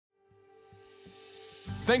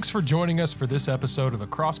Thanks for joining us for this episode of the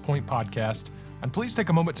Crosspoint Podcast, and please take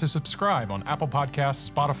a moment to subscribe on Apple Podcasts,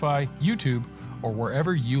 Spotify, YouTube, or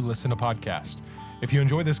wherever you listen to podcasts. If you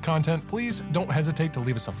enjoy this content, please don't hesitate to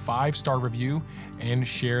leave us a 5-star review and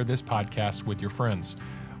share this podcast with your friends.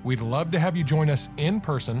 We'd love to have you join us in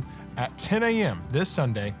person at 10 a.m. this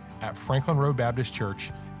Sunday at Franklin Road Baptist Church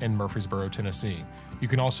in Murfreesboro, Tennessee. You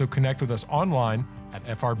can also connect with us online at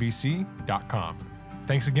frbc.com.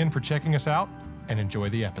 Thanks again for checking us out, and enjoy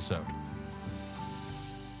the episode.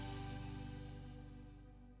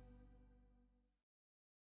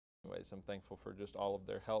 I'm thankful for just all of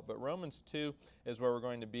their help. But Romans 2 is where we're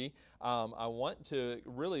going to be. I want to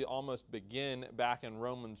really almost begin back in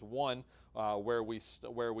Romans 1 where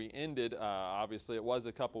we ended. Obviously, it was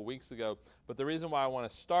a couple weeks ago. But the reason why I want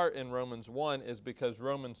to start in Romans 1 is because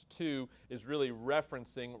Romans 2 is really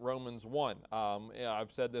referencing Romans 1.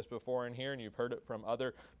 I've said this before in here, and you've heard it from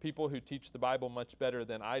other people who teach the Bible much better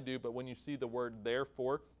than I do. But when you see the word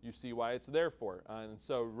therefore, you see why it's therefore. And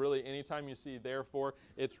so really, anytime you see therefore,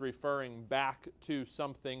 it's referring back to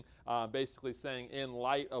something, basically saying in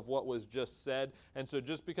light of what was just said. And so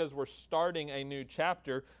just because we're starting a new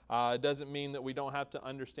chapter doesn't mean that we don't have to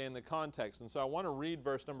understand the context. And so I want to read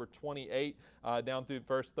verse number 28 down through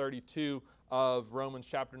verse 32 of Romans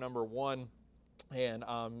chapter number 1 and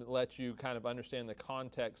let you kind of understand the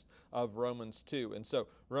context of Romans 2. And so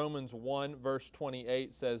Romans 1 verse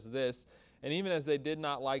 28 says this, "And even as they did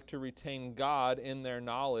not like to retain God in their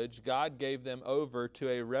knowledge, God gave them over to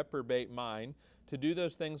a reprobate mind to do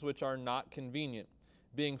those things which are not convenient,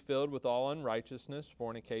 being filled with all unrighteousness,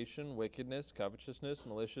 fornication, wickedness, covetousness,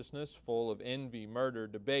 maliciousness, full of envy, murder,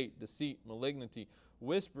 debate, deceit, malignity,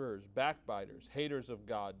 whisperers, backbiters, haters of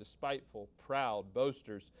God, despiteful, proud,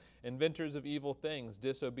 boasters, inventors of evil things,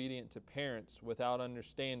 disobedient to parents, without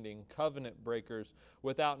understanding, covenant breakers,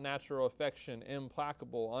 without natural affection,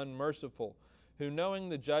 implacable, unmerciful, who knowing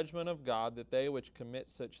the judgment of God, that they which commit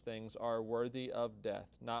such things are worthy of death,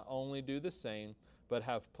 not only do the same, but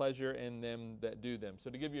have pleasure in them that do them." So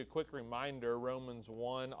to give you a quick reminder, Romans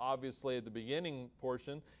 1, obviously at the beginning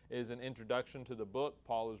portion, is an introduction to the book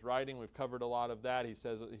Paul is writing. We've covered a lot of that. He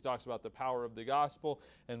talks about the power of the gospel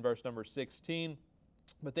in verse number 16.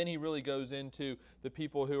 But then he really goes into the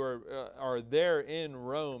people who are there in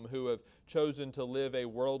Rome, who have chosen to live a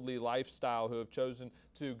worldly lifestyle, who have chosen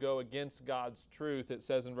to go against God's truth. It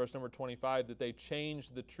says in verse number 25 that they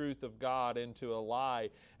changed the truth of God into a lie.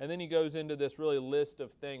 And then he goes into this really list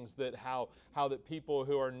of things that how that people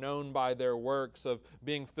who are known by their works of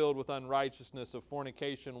being filled with unrighteousness, of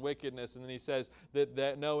fornication, wickedness, and then he says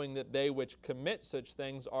that knowing that they which commit such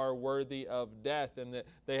things are worthy of death, and that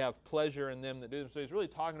they have pleasure in them that do them. So he's really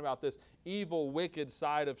talking about this evil, wicked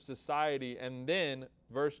side of society. And then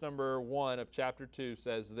verse number 1 of chapter 2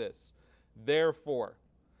 says this, "Therefore,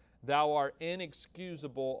 thou art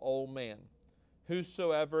inexcusable, O man,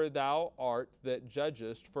 whosoever thou art that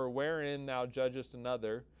judgest, for wherein thou judgest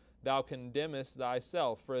another, thou condemnest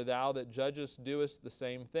thyself, for thou that judgest doest the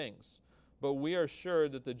same things. But we are sure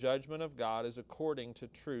that the judgment of God is according to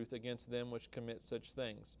truth against them which commit such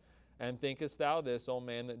things. And thinkest thou this, O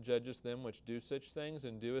man, that judgest them which do such things,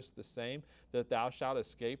 and doest the same, that thou shalt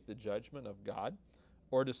escape the judgment of God?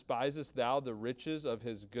 Or despisest thou the riches of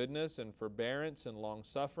his goodness and forbearance and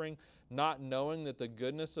longsuffering, not knowing that the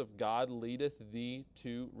goodness of God leadeth thee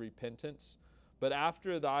to repentance? But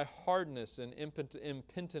after thy hardness and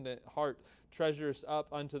impenitent heart treasurest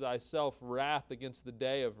up unto thyself wrath against the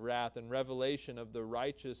day of wrath and revelation of the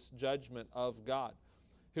righteous judgment of God,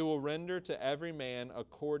 who will render to every man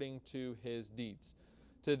according to his deeds.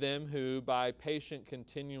 To them who by patient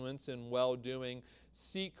continuance in well-doing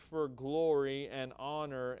seek for glory and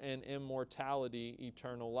honor and immortality,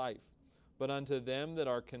 eternal life. But unto them that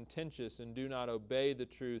are contentious and do not obey the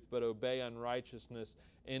truth, but obey unrighteousness,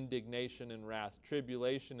 indignation and wrath,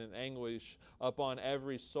 tribulation and anguish upon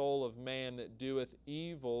every soul of man that doeth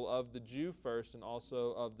evil, of the Jew first and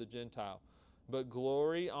also of the Gentile. But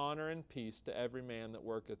glory, honor, and peace to every man that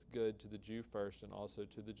worketh good, to the Jew first and also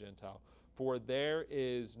to the Gentile. For there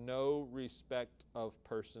is no respect of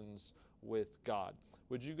persons with God."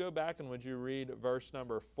 Would you go back and would you read verse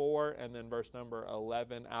number 4 and then verse number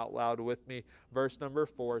 11 out loud with me? Verse number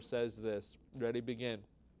 4 says this. Ready, begin.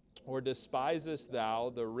 "Or despisest thou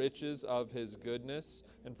the riches of his goodness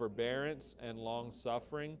and forbearance and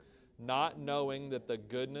long-suffering, not knowing that the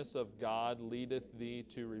goodness of God leadeth thee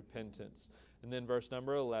to repentance?" And then verse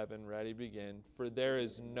number 11, ready, begin. "For there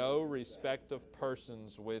is no respect of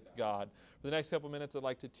persons with God." For the next couple minutes, I'd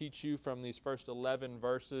like to teach you from these first 11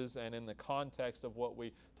 verses and in the context of what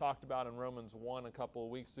we talked about in Romans 1 a couple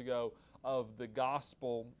of weeks ago of the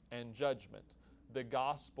gospel and judgment. the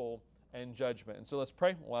gospel and judgment. And so let's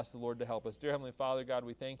pray. We'll ask the Lord to help us. Dear Heavenly Father, God,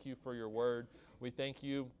 we thank you for your word. We thank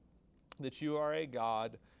you that you are a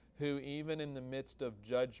God who, even in the midst of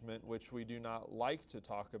judgment, which we do not like to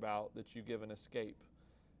talk about, that you give an escape.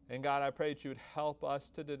 And God, I pray that you would help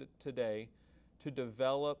us today to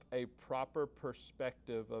develop a proper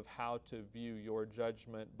perspective of how to view your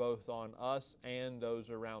judgment, both on us and those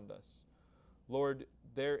around us. Lord,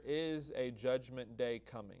 there is a judgment day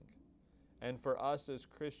coming. And for us as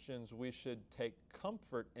Christians, we should take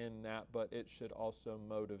comfort in that, but it should also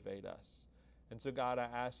motivate us. And so, God, I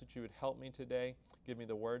ask that you would help me today. Give me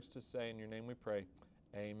the words to say. In your name we pray.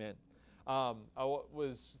 Amen. I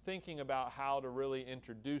was thinking about how to really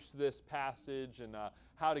introduce this passage and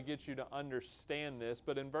how to get you to understand this.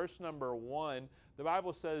 But in verse number 1, the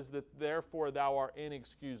Bible says that therefore thou art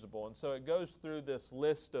inexcusable. And so it goes through this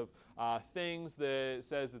list of things that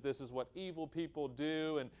says that this is what evil people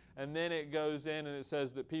do. And then it goes in and it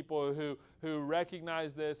says that people who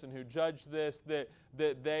recognize this and who judge this,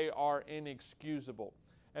 that they are inexcusable.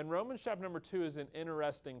 And Romans chapter number 2 is an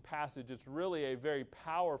interesting passage. It's really a very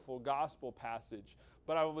powerful gospel passage.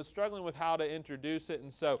 But I was struggling with how to introduce it,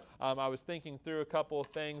 and so I was thinking through a couple of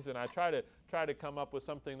things, and I try to come up with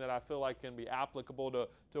something that I feel like can be applicable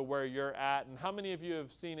to where you're at. And how many of you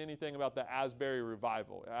have seen anything about the Asbury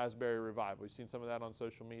Revival? Asbury Revival. You've seen some of that on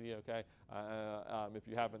social media, okay? If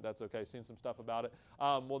you haven't, that's okay. Seen some stuff about it.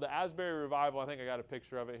 Well, the Asbury Revival, I think I got a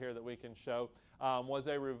picture of it here that we can show, was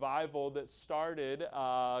a revival that started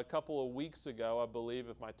a couple of weeks ago, I believe,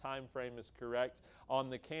 if my time frame is correct, on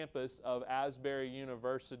the campus of Asbury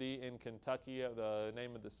University in Kentucky. The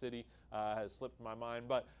name of the city has slipped my mind,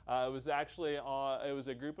 but it was actually it was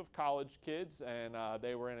a group of college kids, and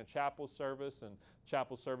they were in a chapel service, and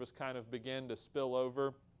chapel service kind of began to spill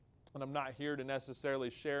over. And I'm not here to necessarily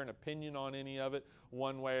share an opinion on any of it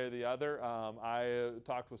one way or the other. I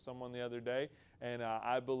talked with someone the other day, and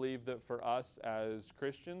I believe that for us as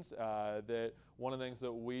Christians, that one of the things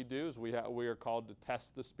that we do is we are called to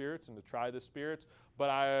test the spirits and to try the spirits. But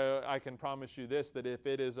I can promise you this, that if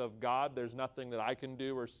it is of God, there's nothing that I can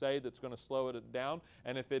do or say that's going to slow it down.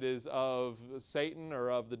 And if it is of Satan or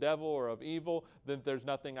of the devil or of evil, then there's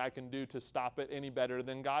nothing I can do to stop it any better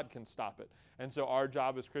than God can stop it. And so our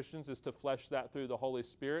job as Christians is to flesh that through the Holy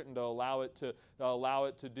Spirit and to allow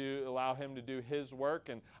Him to do His work.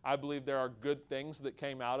 And I believe there are good things that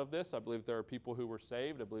came out of this. I believe there are people who were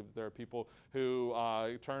saved. I believe there are people who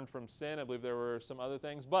turned from sin. I believe there were some other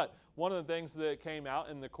things. But one of the things that came out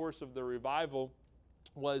in the course of the revival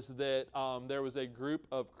was that there was a group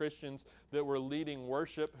of Christians that were leading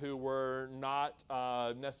worship who were not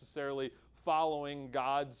necessarily following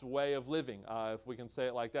God's way of living, if we can say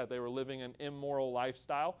it like that. They were living an immoral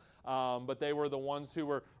lifestyle, but they were the ones who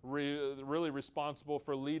were really responsible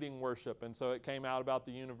for leading worship. And so it came out about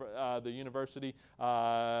the university.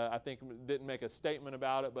 I think didn't make a statement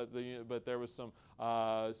about it, but there was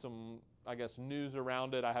some I guess news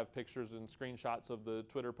around it. I have pictures and screenshots of the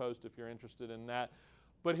Twitter post if you're interested in that.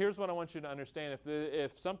 But here's what I want you to understand.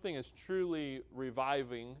 If something is truly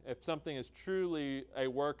reviving, if something is truly a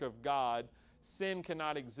work of God, sin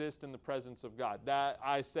cannot exist in the presence of God. That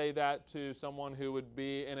I say that to someone who would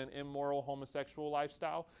be in an immoral homosexual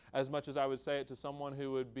lifestyle, as much as I would say it to someone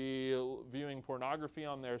who would be viewing pornography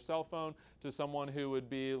on their cell phone, to someone who would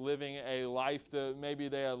be living a life maybe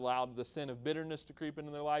they allowed the sin of bitterness to creep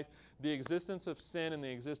into their life. The existence of sin and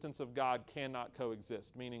the existence of God cannot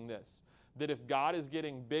coexist, meaning this, that if God is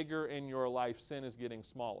getting bigger in your life, sin is getting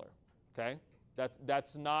smaller, okay?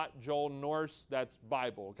 That's not Joel Norse, that's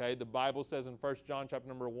Bible, okay? The Bible says in 1 John chapter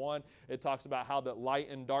number 1, it talks about how that light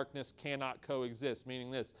and darkness cannot coexist, meaning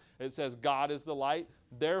this. It says God is the light,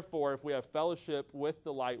 therefore if we have fellowship with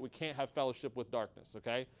the light, we can't have fellowship with darkness,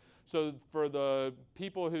 okay? So for the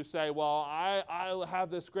people who say, well, I have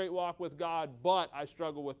this great walk with God, but I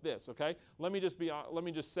struggle with this, okay? Let me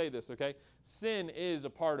just say this, okay? Sin is a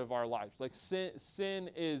part of our lives. Like sin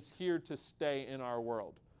is here to stay in our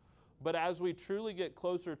world. But as we truly get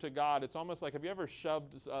closer to God, it's almost like, have you ever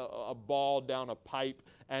shoved a ball down a pipe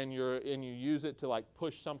and you use it to like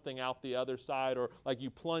push something out the other side, or like you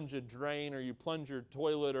plunge a drain or you plunge your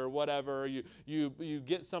toilet or whatever, or you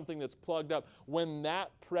get something that's plugged up. When that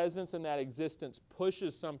presence and that existence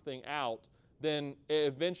pushes something out, then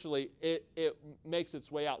eventually it makes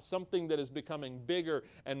its way out. Something that is becoming bigger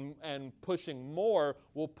and pushing more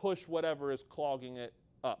will push whatever is clogging it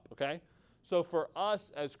up, okay? So for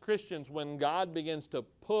us as Christians, when God begins to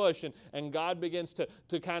push and God begins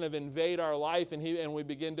to kind of invade our life and we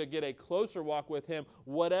begin to get a closer walk with Him,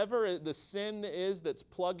 whatever the sin is that's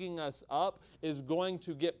plugging us up is going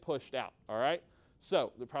to get pushed out, all right?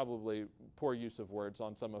 So, probably poor use of words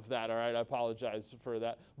on some of that, all right? I apologize for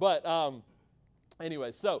that. But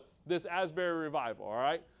anyway, so this Asbury revival, all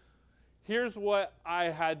right? Here's what I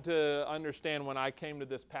had to understand when I came to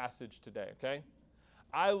this passage today, okay?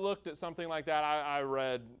 I looked at something like that. I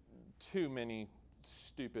read too many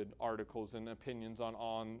stupid articles and opinions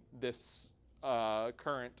on this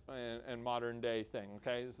current and modern day thing,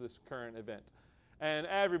 okay? It's this current event. And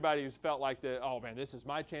everybody's felt like that, oh man, this is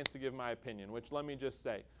my chance to give my opinion, which let me just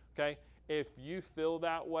say, okay? If you feel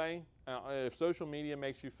that way, if social media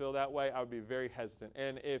makes you feel that way, I would be very hesitant.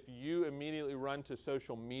 And if you immediately run to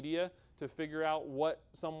social media to figure out what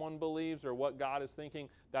someone believes or what God is thinking,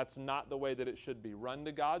 that's not the way that it should be. Run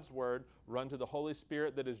to God's Word, run to the Holy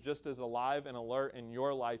Spirit that is just as alive and alert in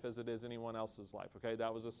your life as it is anyone else's life, okay?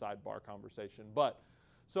 That was a sidebar conversation.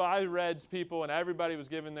 So I read people and everybody was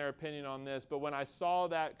giving their opinion on this, but when I saw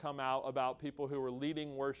that come out about people who were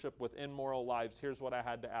leading worship with immoral lives, here's what I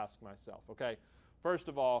had to ask myself, okay? First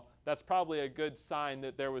of all, that's probably a good sign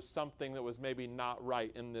that there was something that was maybe not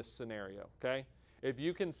right in this scenario, okay? If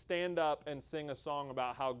you can stand up and sing a song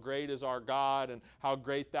about how great is our God and how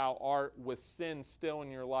great thou art with sin still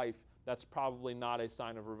in your life, that's probably not a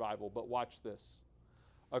sign of revival. But watch this.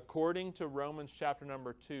 According to Romans chapter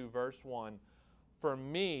number 2, verse 1, for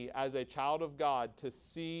me as a child of God to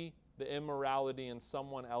see the immorality in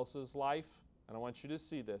someone else's life, and I want you to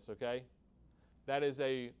see this, okay? That is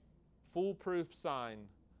a foolproof sign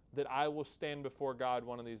that I will stand before God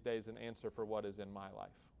one of these days and answer for what is in my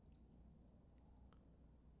life.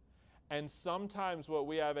 And sometimes what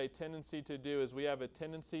we have a tendency to do is we have a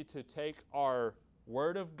tendency to take our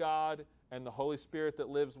Word of God and the Holy Spirit that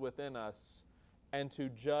lives within us and to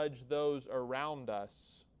judge those around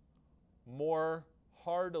us more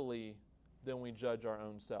heartily than we judge our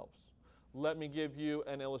own selves. Let me give you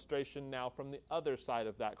an illustration now from the other side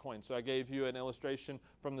of that coin. So I gave you an illustration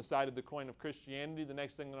from the side of the coin of Christianity. The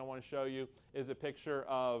next thing that I want to show you is a picture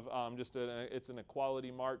of it's an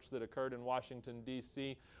equality march that occurred in Washington,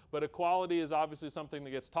 D.C. But equality is obviously something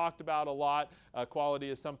that gets talked about a lot. Equality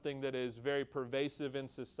is something that is very pervasive in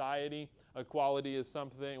society. Equality is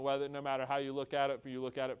something, no matter how you look at it, if you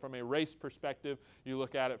look at it from a race perspective, you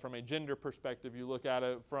look at it from a gender perspective, you look at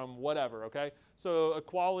it from whatever, okay? So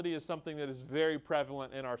equality is something that is very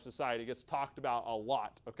prevalent in our society. It gets talked about a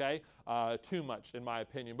lot, okay? Too much, in my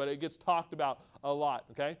opinion, but it gets talked about a lot,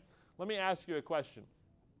 okay? Let me ask you a question.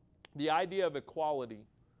 The idea of equality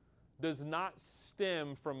does not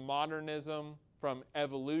stem from modernism, from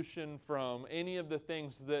evolution, from any of the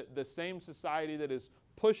things that the same society that is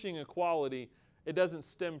pushing equality, it doesn't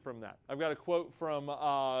stem from that. I've got a quote from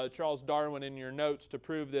Charles Darwin in your notes to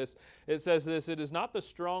prove this. It says this, "It is not the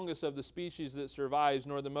strongest of the species that survives,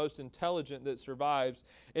 nor the most intelligent that survives.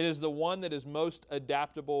 It is the one that is most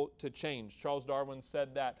adaptable to change." Charles Darwin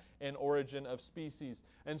said that in Origin of Species.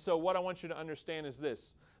 And so what I want you to understand is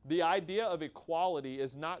this. The idea of equality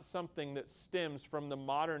is not something that stems from the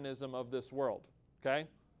modernism of this world, okay?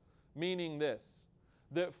 Meaning this,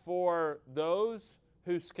 that for those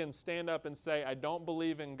who can stand up and say, I don't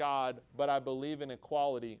believe in God, but I believe in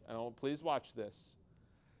equality, and please watch this,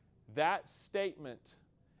 that statement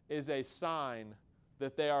is a sign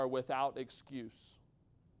that they are without excuse,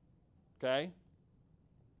 okay?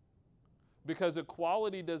 Because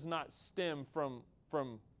equality does not stem from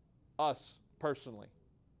us personally.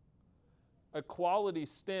 Equality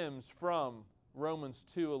stems from Romans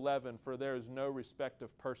 2:11, for there is no respect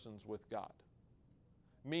of persons with God.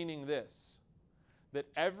 Meaning this, that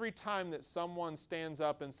every time that someone stands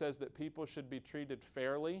up and says that people should be treated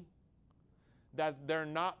fairly, that they're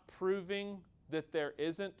not proving that there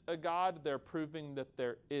isn't a God, they're proving that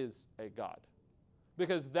there is a God.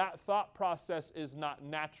 Because that thought process is not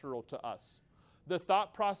natural to us. The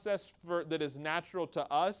thought process that is natural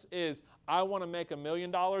to us is, I want to make $1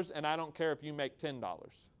 million and I don't care if you make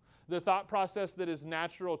 $10. The thought process that is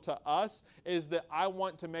natural to us is that I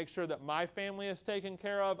want to make sure that my family is taken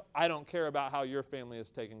care of. I don't care about how your family is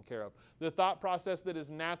taken care of. The thought process that is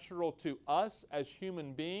natural to us as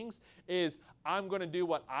human beings is, I'm going to do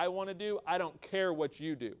what I want to do. I don't care what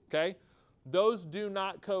you do, okay? Those do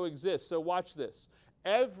not coexist. So watch this.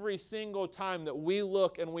 Every single time that we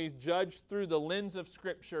look and we judge through the lens of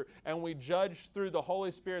Scripture and we judge through the Holy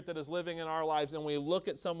Spirit that is living in our lives and we look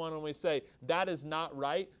at someone and we say, that is not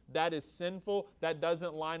right, that is sinful, that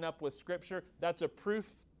doesn't line up with Scripture, that's a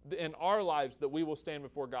proof in our lives that we will stand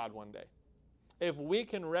before God one day. If we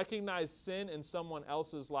can recognize sin in someone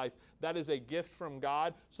else's life, that is a gift from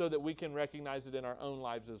God so that we can recognize it in our own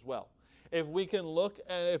lives as well. if we can look,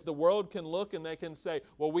 and if the world can look and they can say,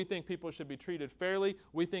 well, we think people should be treated fairly,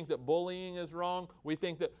 we think that bullying is wrong, we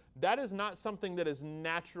think that is not something that is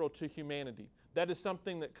natural to humanity. That is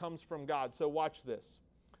something that comes from God. So watch this.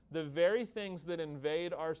 The very things that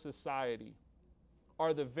invade our society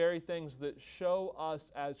are the very things that show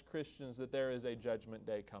us as Christians that there is a judgment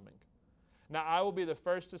day coming. Now, I will be the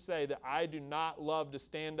first to say that I do not love to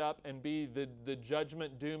stand up and be the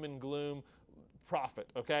judgment, doom, and gloom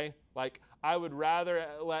prophet, okay? Like, I would rather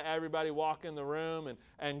let everybody walk in the room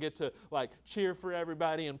and get to, like, cheer for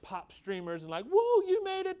everybody and pop streamers and like, woo, you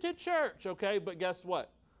made it to church, okay? But guess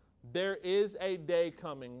what? There is a day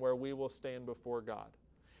coming where we will stand before God.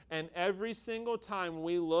 And every single time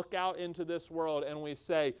we look out into this world and we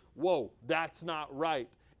say, whoa, that's not right,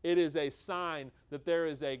 it is a sign that there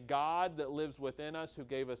is a God that lives within us who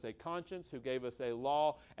gave us a conscience, who gave us a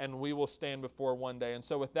law, and we will stand before one day. And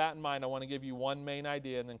so with that in mind, I want to give you one main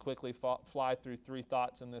idea and then quickly fly through three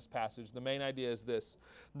thoughts in this passage. The main idea is this.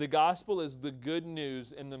 The gospel is the good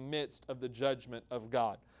news in the midst of the judgment of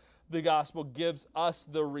God. The gospel gives us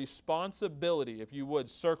the responsibility, if you would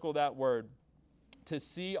circle that word, to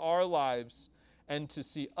see our lives and to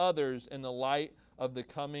see others in the light of the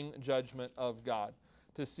coming judgment of God.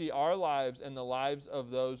 To see our lives and the lives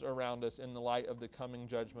of those around us in the light of the coming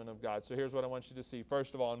judgment of God. So here's what I want you to see.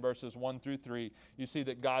 First of all, in verses 1 through 3, you see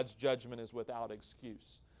that God's judgment is without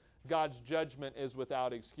excuse. God's judgment is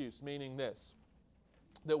without excuse, meaning this,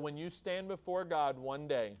 that when you stand before God one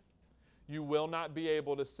day, you will not be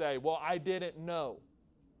able to say, well, I didn't know.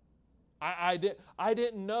 I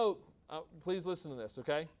didn't know. Please listen to this,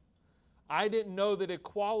 okay? I didn't know that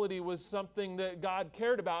equality was something that God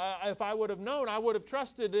cared about. If I would have known, I would have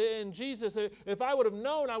trusted in Jesus. If I would have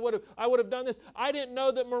known, I would have done this. I didn't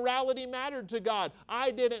know that morality mattered to God.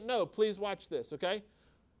 I didn't know. Please watch this, okay?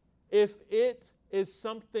 If it is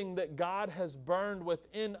something that God has burned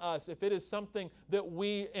within us, if it is something that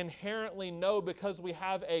we inherently know because we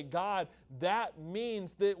have a God, that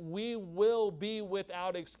means that we will be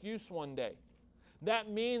without excuse one day.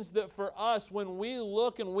 That means that for us, when we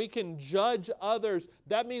look and we can judge others,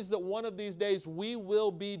 that means that one of these days we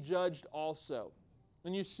will be judged also.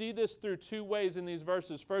 And you see this through two ways in these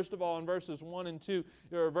verses. First of all, in verses 1 and 2,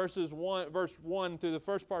 or verse 1 through the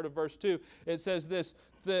first part of verse 2, it says this,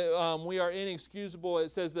 that we are inexcusable.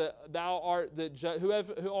 It says that thou art that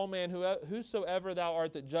whosoever thou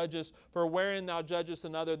art that judgest, for wherein thou judgest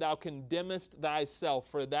another, thou condemnest thyself.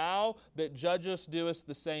 For thou that judgest doest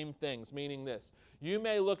the same things. Meaning this. You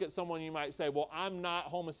may look at someone, you might say, well, I'm not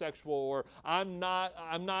homosexual, or I'm not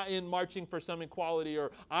in marching for some equality,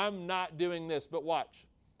 or I'm not doing this. But watch.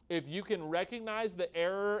 If you can recognize the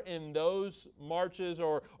error in those marches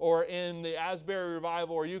or in the Asbury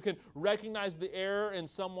revival, or you can recognize the error in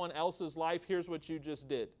someone else's life, here's what you just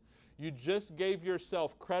did. You just gave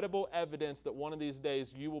yourself credible evidence that one of these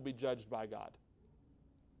days you will be judged by God.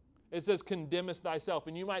 It says, condemnest thyself.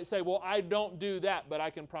 And you might say, well, I don't do that, but I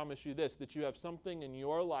can promise you this, that you have something in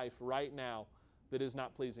your life right now that is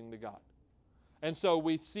not pleasing to God. And so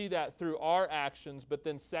we see that through our actions, but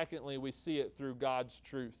then secondly, we see it through God's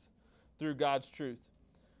truth. Through God's truth.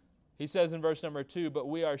 He says in verse number 2, but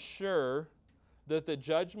we are sure that the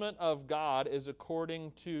judgment of God is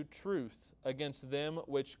according to truth against them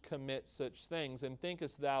which commit such things. And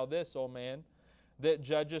thinkest thou this, O man, that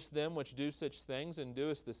judgest them which do such things, and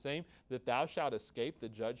doest the same, that thou shalt escape the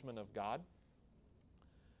judgment of God?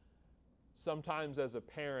 Sometimes as a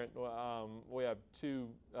parent, we have two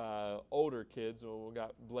older kids. Well, we've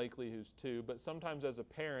got Blakely, who's 2. But sometimes as a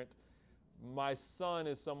parent, my son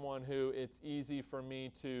is someone who it's easy for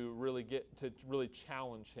me to really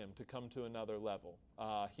challenge him to come to another level.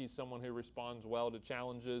 He's someone who responds well to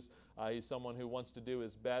challenges. He's someone who wants to do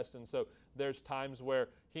his best. And so there's times where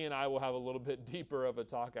he and I will have a little bit deeper of a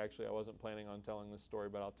talk. Actually, I wasn't planning on telling this story,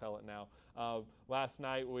 but I'll tell it now. Last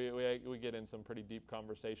night, we get in some pretty deep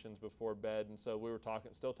conversations before bed. And so we were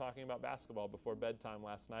still talking about basketball before bedtime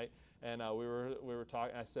last night. And we were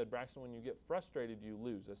talking. I said, Braxton, when you get frustrated, you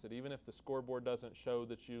lose. I said, even if the scoreboard doesn't show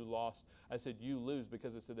that you lost, I said, you lose,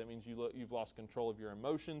 because I said that means you've lost control of your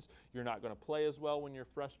emotions. You're not going to play as well when you're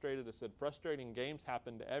frustrated. I said, frustrating games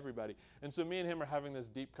happen to everybody. And so me and him are having this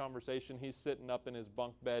deep conversation. He's sitting up in his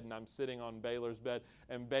bunk bed, and I'm sitting on Baylor's bed.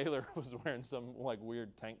 And Baylor was wearing some like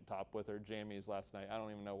weird tank top with her jammies last night. I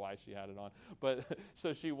don't even know why she had it on. But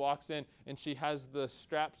so she walks in, and she has the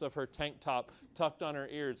straps of her tank top tucked on her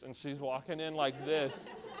ears, and she's walking in like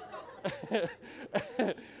this.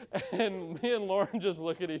 And me and Lauren just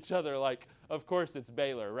look at each other like, of course it's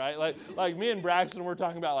Baylor, right? Like me and Braxton, we're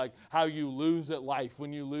talking about like how you lose at life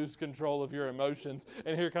when you lose control of your emotions.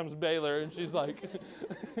 And here comes Baylor, and she's like,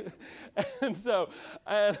 and so,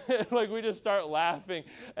 and like we just start laughing.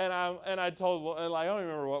 And I told, and like, I don't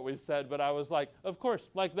remember what we said, but I was like, of course,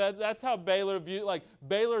 like that's how Baylor view, like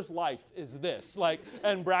Baylor's life is this. Like,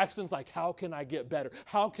 and Braxton's like, how can I get better?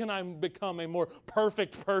 How can I become a more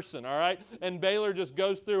perfect person? All right. And Baylor just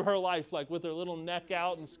goes through her life like with her little neck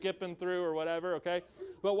out and skipping through or whatever. Okay.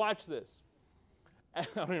 But watch this. I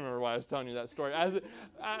don't remember why I was telling you that story.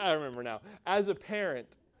 I remember now. As a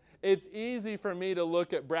parent, it's easy for me to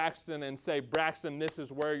look at Braxton and say, Braxton, this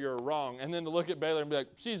is where you're wrong. And then to look at Baylor and be like,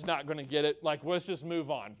 she's not going to get it. Like, let's just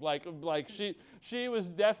move on. Like she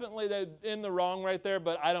was definitely in the wrong right there,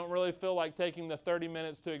 but I don't really feel like taking the 30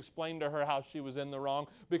 minutes to explain to her how she was in the wrong,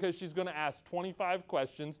 because she's going to ask 25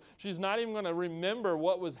 questions. She's not even going to remember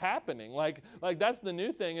what was happening. Like that's the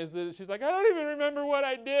new thing, is that she's like, I don't even remember what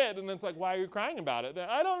I did. And it's like, why are you crying about it?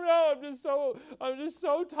 I don't know. I'm just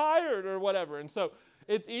so tired or whatever. And so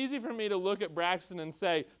it's easy for me to look at Braxton and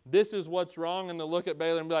say, this is what's wrong, and to look at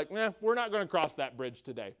Baylor and be like, we're not going to cross that bridge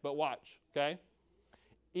today. But watch, okay?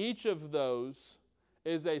 Each of those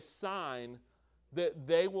is a sign that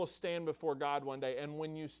they will stand before God one day. And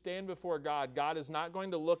when you stand before God, God is not going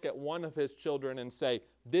to look at one of his children and say,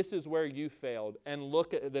 this is where you failed, and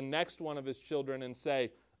look at the next one of his children and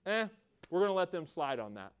say, we're going to let them slide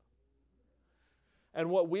on that. And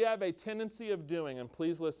what we have a tendency of doing, and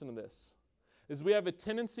please listen to this, is we have a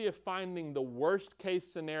tendency of finding the worst case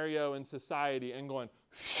scenario in society and going,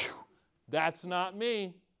 phew, that's not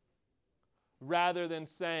me. Rather than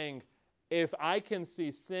saying, if I can see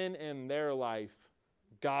sin in their life,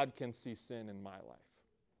 God can see sin in my life.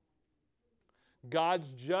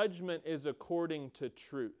 God's judgment is according to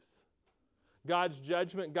truth. God's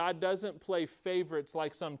judgment, God doesn't play favorites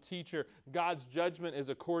like some teacher. God's judgment is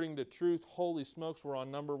according to truth. Holy smokes, we're on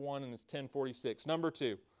number 1 and it's 10:46. Number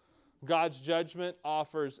 2. God's judgment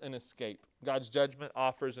offers an escape. God's judgment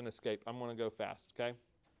offers an escape. I'm going to go fast, okay?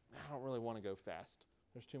 I don't really want to go fast.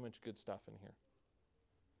 There's too much good stuff in here.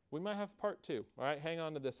 We might have part 2, all right? Hang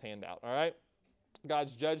on to this handout, all right?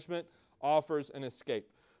 God's judgment offers an escape.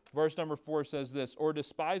 Verse number 4 says this, or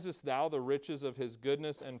despisest thou the riches of his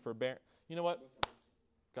goodness and forbearance? You know what?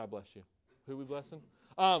 God bless you. Who we blessing?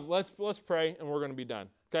 Let's pray, and we're going to be done.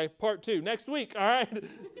 Okay, part 2 next week. All right.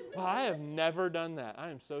 Well, I have never done that. I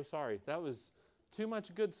am so sorry. That was too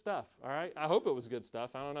much good stuff. All right. I hope it was good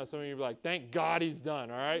stuff. I don't know. Some of you are like, thank God he's done.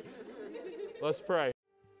 All right. Let's pray.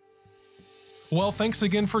 Well, thanks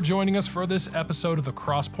again for joining us for this episode of the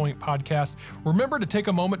Crosspoint Podcast. Remember to take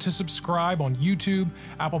a moment to subscribe on YouTube,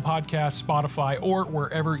 Apple Podcasts, Spotify, or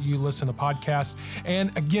wherever you listen to podcasts.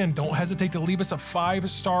 And again, don't hesitate to leave us a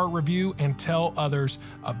 5-star review and tell others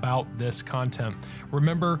about this content.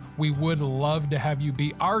 Remember, we would love to have you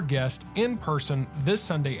be our guest in person this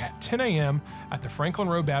Sunday at 10 a.m. at the Franklin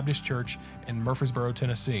Road Baptist Church in Murfreesboro,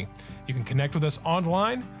 Tennessee. You can connect with us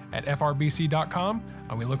online at frbc.com,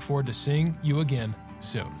 and we look forward to seeing you again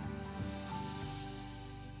soon.